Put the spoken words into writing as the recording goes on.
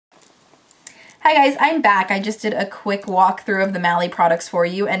Hi guys, I'm back. I just did a quick walkthrough of the Mally products for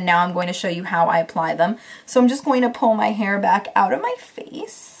you, and now I'm going to show you how I apply them. So I'm just going to pull my hair back out of my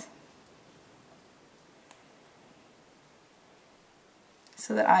face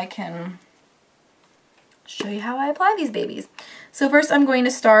so that I can show you how I apply these babies. So first I'm going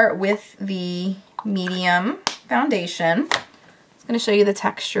to start with the medium foundation. I'm going to show you the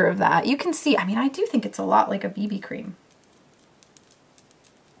texture of that. You can see, I mean, I do think it's a lot like a BB cream.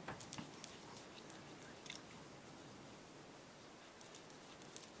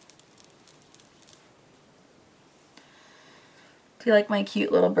 Do you like my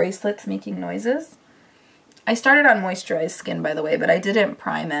cute little bracelets making noises? I started on moisturized skin, by the way, but I didn't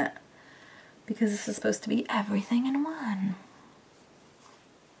prime it because this is supposed to be everything in one.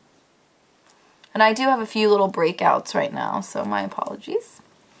 And I do have a few little breakouts right now, so my apologies.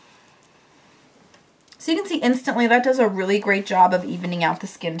 So you can see instantly that does a really great job of evening out the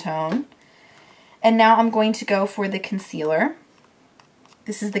skin tone. And now I'm going to go for the concealer.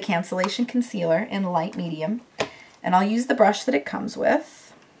 This is the Cancellation Concealer in light medium. And I'll use the brush that it comes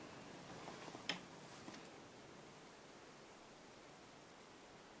with.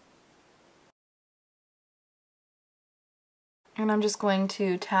 And I'm just going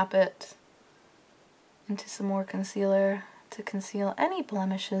to tap it into some more concealer to conceal any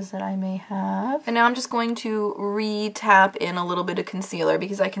blemishes that I may have. And now I'm just going to re-tap in a little bit of concealer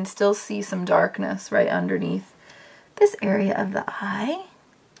because I can still see some darkness right underneath this area of the eye.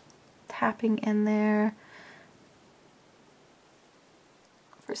 Tapping in there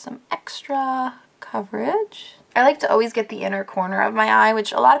for some extra coverage. I like to always get the inner corner of my eye,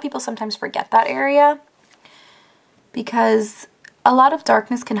 which a lot of people sometimes forget that area because a lot of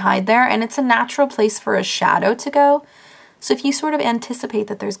darkness can hide there, and it's a natural place for a shadow to go. So if you sort of anticipate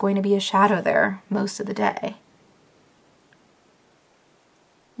that there's going to be a shadow there most of the day,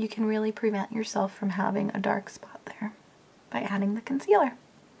 you can really prevent yourself from having a dark spot there by adding the concealer.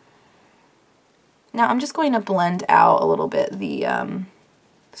 Now I'm just going to blend out a little bit the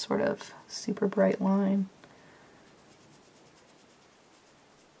sort of super bright line.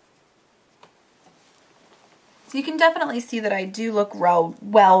 So you can definitely see that I do look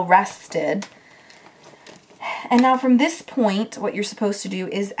well rested. And now from this point, what you're supposed to do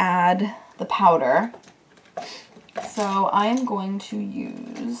is add the powder. So I'm going to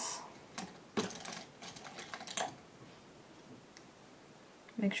use,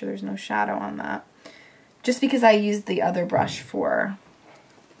 make sure there's no shadow on that, just because I used the other brush for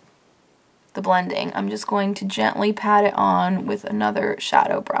the blending. I'm just going to gently pat it on with another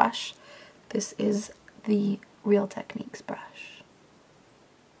shadow brush. This is the Real Techniques brush.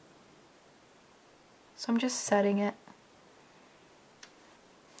 So I'm just setting it.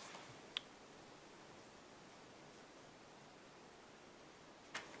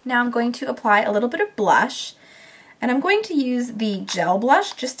 Now I'm going to apply a little bit of blush, and I'm going to use the gel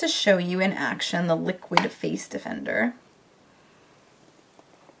blush just to show you in action the Liquid Face Defender.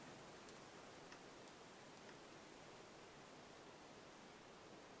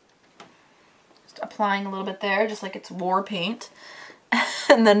 Applying a little bit there, just like it's war paint,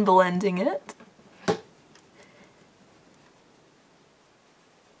 and then blending it.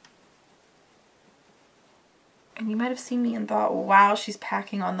 And you might have seen me and thought, wow, she's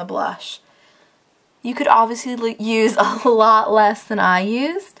packing on the blush. You could obviously use a lot less than I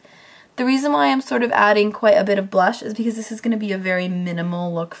used. The reason why I'm sort of adding quite a bit of blush is because this is going to be a very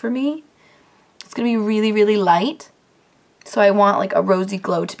minimal look for me. It's going to be really, really light. So I want like a rosy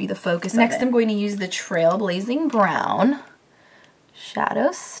glow to be the focus. Next I'm going to use the Trailblazing Brown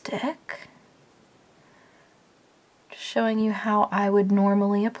shadow stick. Just showing you how I would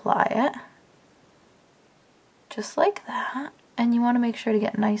normally apply it. Just like that. And you want to make sure to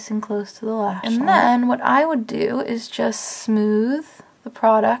get nice and close to the lash line. And then what I would do is just smooth the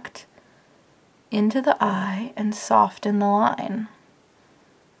product into the eye and soften the line.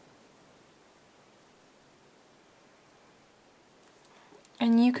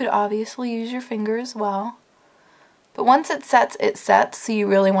 And you could obviously use your finger as well. But once it sets, so you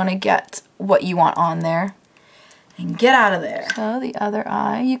really want to get what you want on there. And get out of there. So the other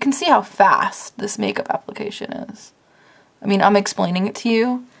eye. You can see how fast this makeup application is. I mean, I'm explaining it to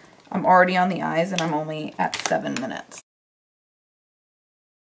you. I'm already on the eyes and I'm only at 7 minutes.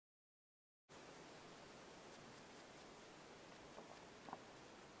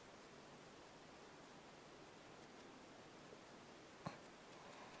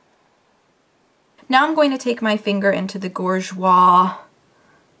 Now I'm going to take my finger into the Bourjois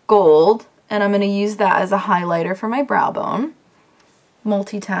Gold, and I'm going to use that as a highlighter for my brow bone.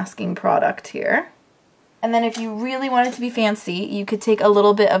 Multitasking product here. And then if you really wanted to be fancy, you could take a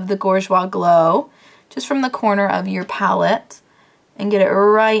little bit of the Bourjois Glow just from the corner of your palette and get it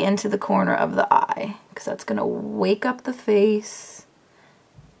right into the corner of the eye, because that's going to wake up the face,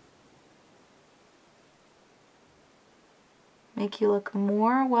 make you look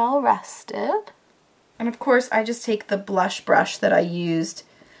more well rested. And of course, I just take the blush brush that I used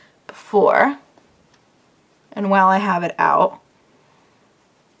before, and while I have it out,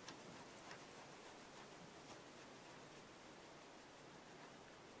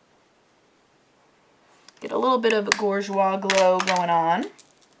 get a little bit of Bourjois Glow going on.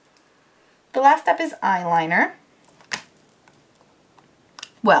 The last step is eyeliner.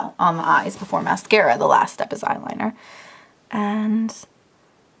 Well, on the eyes before mascara, the last step is eyeliner. And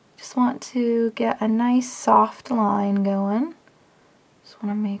just want to get a nice soft line going. Just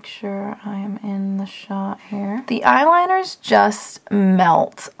want to make sure I am in the shot here. The eyeliners just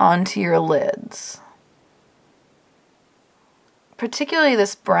melt onto your lids. Particularly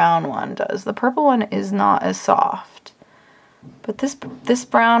this brown one does. The purple one is not as soft. But this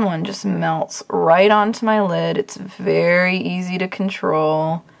brown one just melts right onto my lid. It's very easy to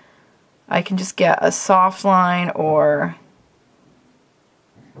control. I can just get a soft line or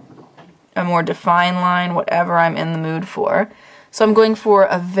a more defined line, whatever I'm in the mood for. So I'm going for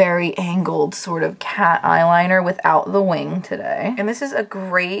a very angled sort of cat eyeliner without the wing today. And this is a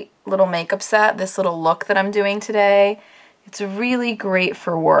great little makeup set, this little look that I'm doing today. It's really great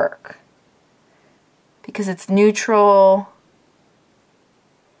for work because it's neutral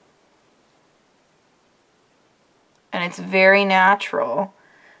and it's very natural,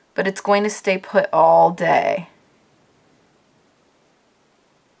 but it's going to stay put all day.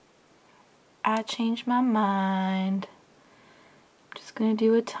 I changed my mind. I'm just going to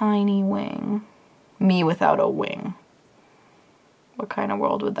do a tiny wing. Me without a wing. What kind of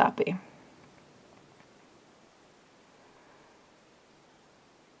world would that be?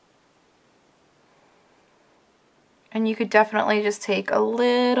 And you could definitely just take a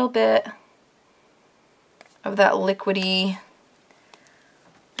little bit of that liquidy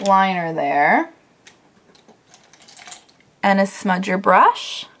liner there and a smudger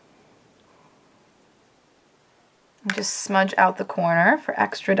brush. And just smudge out the corner for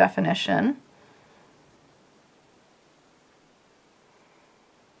extra definition.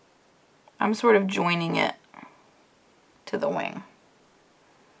 I'm sort of joining it to the wing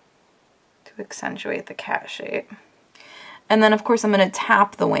to accentuate the cat shape. And then of course I'm going to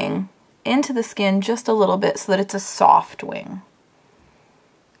tap the wing into the skin just a little bit so that it's a soft wing.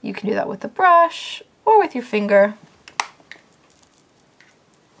 You can do that with a brush or with your finger.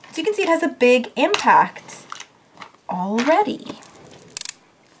 So you can see it has a big impact already.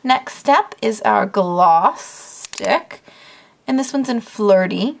 Next step is our gloss stick, and this one's in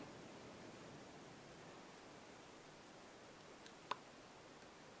Flirty.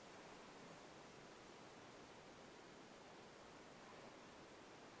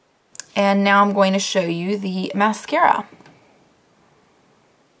 And now I'm going to show you the mascara.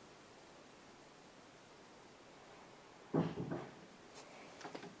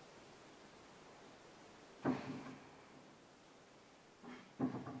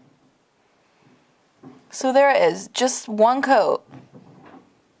 So there it is, just one coat.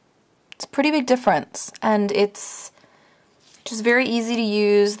 It's a pretty big difference, and it's just very easy to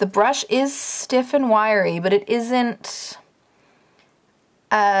use. The brush is stiff and wiry, but it isn't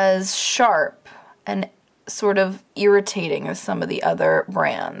as sharp and sort of irritating as some of the other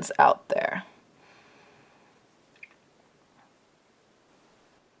brands out there.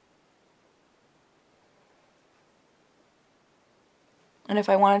 And if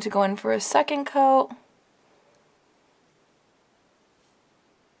I wanted to go in for a second coat,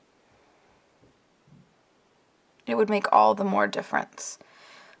 it would make all the more difference.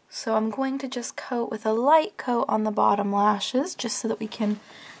 So I'm going to just coat with a light coat on the bottom lashes just so that we can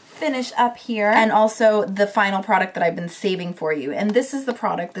finish up here. And also the final product that I've been saving for you. And this is the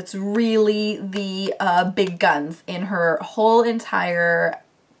product that's really the big guns in her whole entire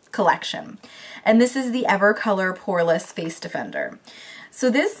collection. And this is the Evercolor Poreless Face Defender. So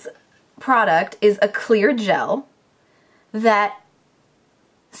this product is a clear gel that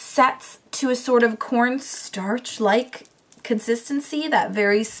sets to a sort of cornstarch-like consistency, that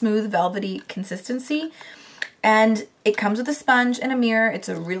very smooth, velvety consistency. And it comes with a sponge and a mirror. It's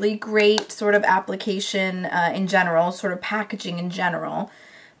a really great sort of application in general, sort of packaging in general.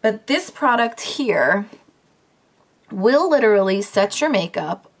 But this product here will literally set your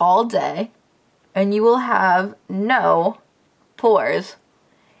makeup all day, and you will have no pores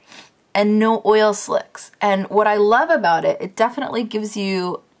and no oil slicks. And what I love about it, it definitely gives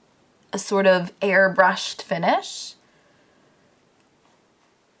you a sort of airbrushed finish.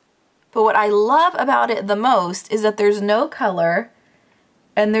 But what I love about it the most is that there's no color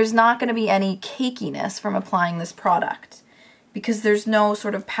and there's not going to be any cakiness from applying this product because there's no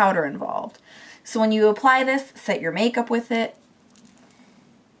sort of powder involved. So when you apply this, set your makeup with it,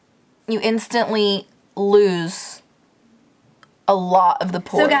 you instantly lose a lot of the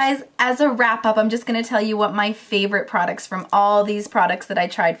pores. So guys, as a wrap up, I'm just going to tell you what my favorite products from all these products that I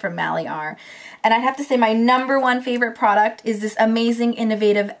tried from Mally are. And I'd have to say my #1 favorite product is this amazing,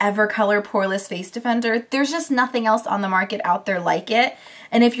 innovative Evercolor Poreless Face Defender. There's just nothing else on the market out there like it.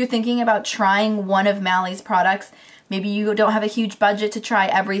 And if you're thinking about trying one of Mally's products, maybe you don't have a huge budget to try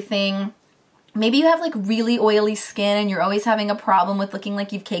everything. Maybe you have like really oily skin and you're always having a problem with looking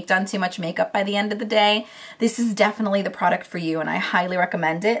like you've caked on too much makeup by the end of the day. This is definitely the product for you and I highly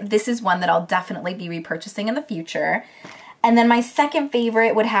recommend it. This is one that I'll definitely be repurchasing in the future. And then my second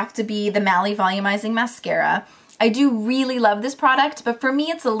favorite would have to be the Mally Volumizing Mascara. I do really love this product, but for me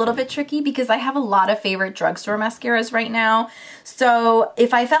it's a little bit tricky because I have a lot of favorite drugstore mascaras right now. So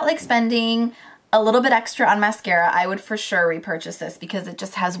if I felt like spending a little bit extra on mascara, I would for sure repurchase this because it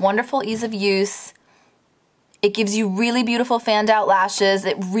just has wonderful ease of use. It gives you really beautiful fanned out lashes.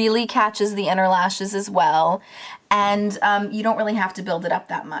 It really catches the inner lashes as well. And you don't really have to build it up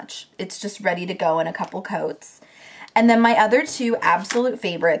that much. It's just ready to go in a couple coats. And then my other two absolute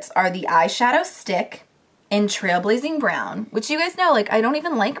favorites are the eyeshadow stick in Trailblazing Brown, which you guys know, like I don't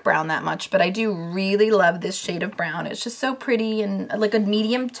even like brown that much, but I do really love this shade of brown. It's just so pretty and like a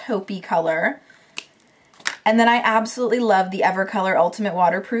medium taupey color. And then I absolutely love the Evercolor Ultimate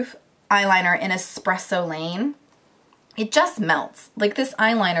Waterproof Eyeliner in Espresso Lane. It just melts. Like this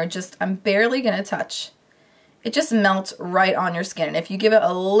eyeliner just, I'm barely gonna touch. It just melts right on your skin. And if you give it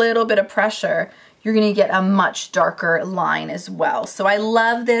a little bit of pressure, you're gonna get a much darker line as well. So I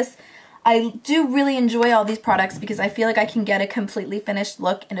love this. I do really enjoy all these products because I feel like I can get a completely finished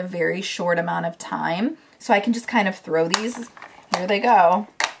look in a very short amount of time. So I can just kind of throw these, here they go,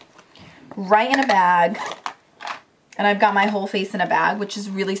 right in a bag. And I've got my whole face in a bag, which is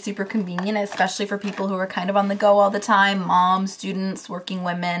really super convenient, especially for people who are kind of on the go all the time, moms, students, working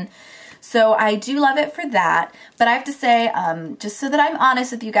women. So I do love it for that. But I have to say, just so that I'm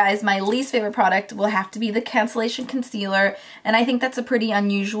honest with you guys, my least favorite product will have to be the Cancellation Concealer. And I think that's a pretty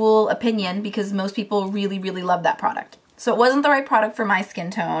unusual opinion because most people really, really love that product. So it wasn't the right product for my skin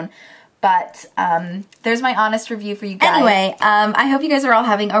tone. But there's my honest review for you guys. Anyway, I hope you guys are all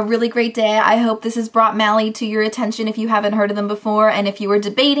having a really great day. I hope this has brought Mally to your attention if you haven't heard of them before. And if you were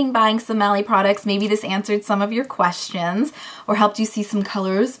debating buying some Mally products, maybe this answered some of your questions or helped you see some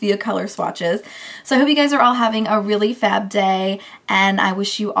colors via color swatches. So I hope you guys are all having a really fab day. And I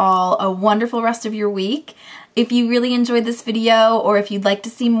wish you all a wonderful rest of your week. If you really enjoyed this video or if you'd like to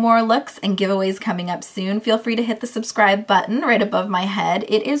see more looks and giveaways coming up soon, feel free to hit the subscribe button right above my head.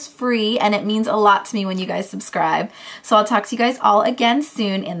 It is free and it means a lot to me when you guys subscribe. So I'll talk to you guys all again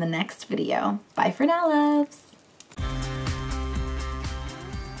soon in the next video. Bye for now, loves.